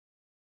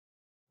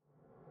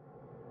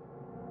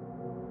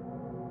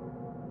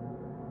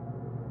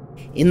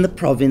In the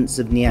province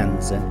of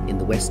Nyanza, in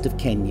the west of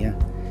Kenya,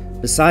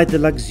 beside the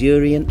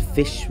luxuriant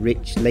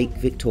fish-rich Lake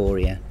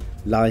Victoria,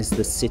 lies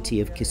the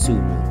city of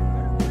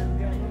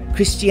Kisumu.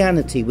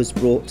 Christianity was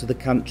brought to the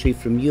country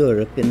from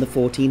Europe in the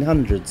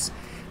 1400s,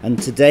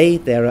 and today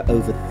there are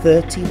over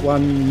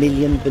 31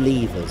 million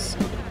believers,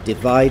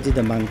 divided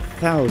among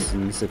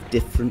thousands of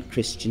different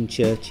Christian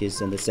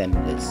churches and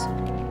assemblies.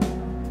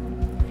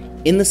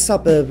 In the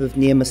suburb of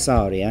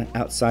Nyamasaria,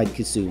 outside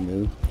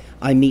Kisumu,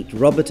 I meet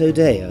Robert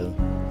Odeo,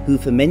 who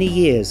for many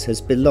years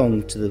has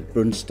belonged to the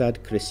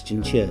Postcard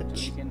Christian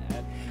Church,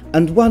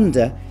 and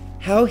wonder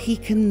how he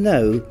can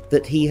know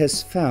that he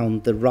has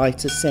found the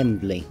right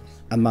assembly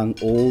among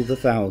all the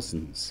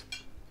thousands.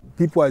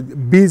 People are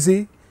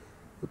busy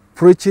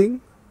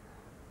preaching,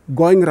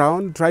 going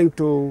around trying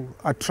to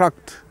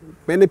attract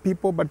many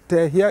people, but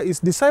here is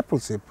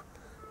discipleship,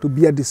 to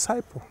be a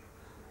disciple,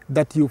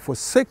 that you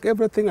forsake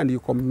everything and you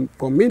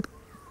commit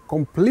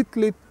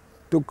completely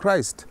to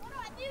Christ.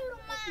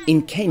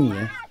 In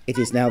Kenya, it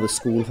is now the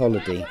school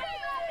holiday,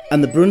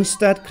 and the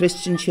Postcard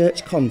Christian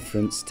Church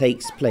Conference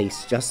takes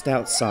place just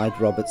outside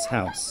Robert's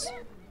house.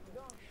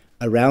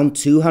 Around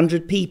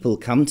 200 people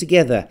come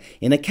together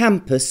in a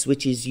campus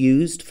which is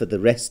used for the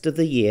rest of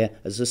the year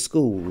as a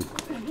school.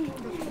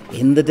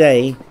 In the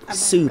day,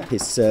 soup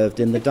is served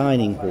in the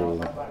dining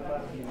hall,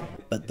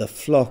 but the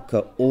flock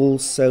are all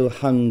so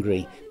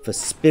hungry for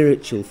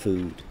spiritual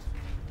food.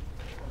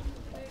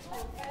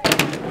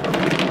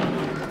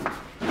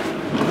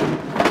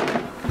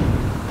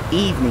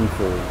 Evening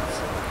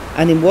falls,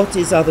 and in what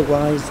is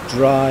otherwise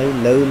dry,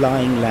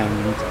 low-lying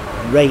land,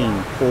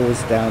 rain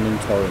pours down in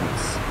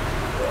torrents.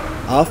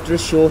 After a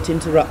short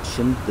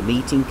interruption, the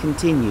meeting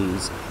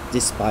continues,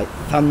 despite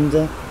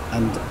thunder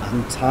and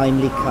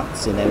untimely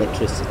cuts in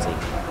electricity.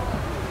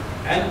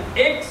 And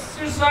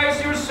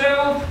exercise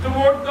yourself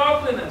toward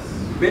godliness.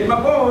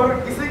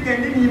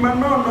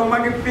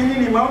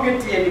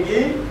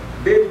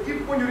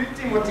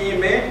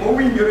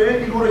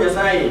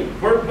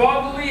 For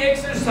bodily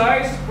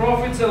exercise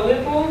profits a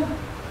little,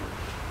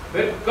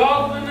 but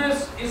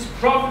godliness is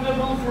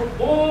profitable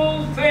for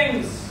all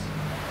things.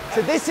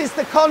 So this is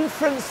the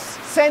conference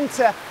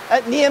centre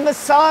at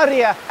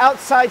Nyamasaria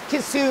outside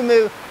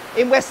Kisumu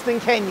in Western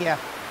Kenya.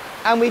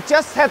 And we've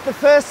just had the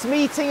first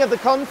meeting of the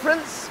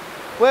conference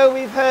where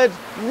we've heard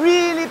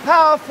really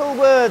powerful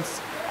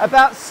words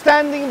about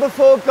standing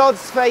before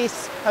God's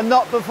face and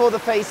not before the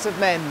face of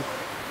men.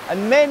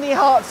 And many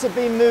hearts have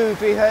been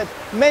moved. We heard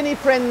many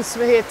friends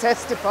from here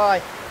testify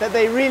that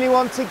they really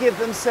want to give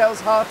themselves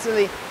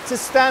heartily to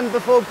stand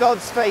before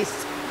God's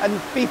face and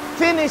be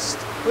finished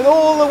with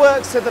all the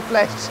works of the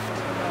flesh.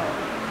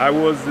 I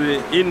was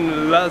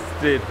in last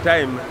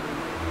time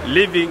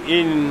living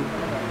in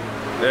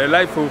a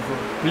life of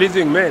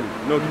pleasing men,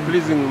 not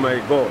pleasing my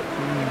God.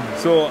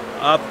 So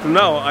up to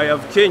now I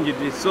have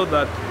changed it so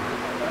that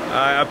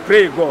I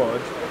pray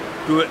God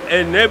to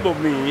enable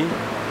me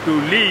to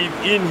live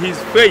in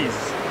His face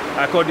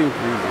according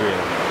to His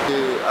will.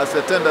 As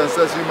a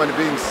tendency as human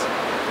beings,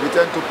 we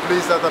tend to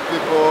please other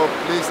people,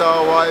 please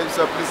our wives,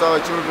 please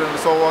our children and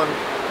so on.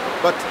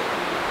 But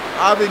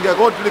having a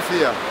godly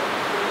fear,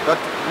 that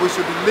we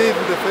should live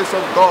in the face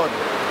of God,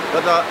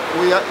 that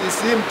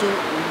it's Him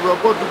we are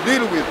going to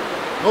deal with,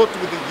 not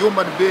with the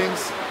human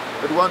beings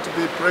that want to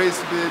be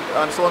praised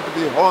and so on, to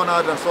be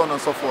honored and so on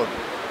and so forth.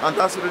 And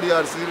that's really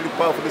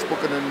powerfully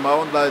spoken in my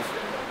own life.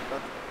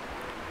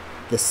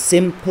 The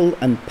simple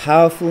and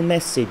powerful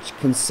message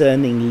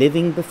concerning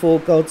living before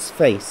God's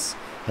face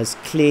has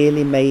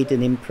clearly made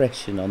an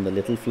impression on the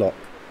little flock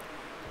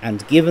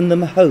and given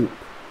them hope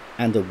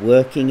and a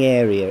working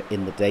area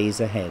in the days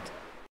ahead.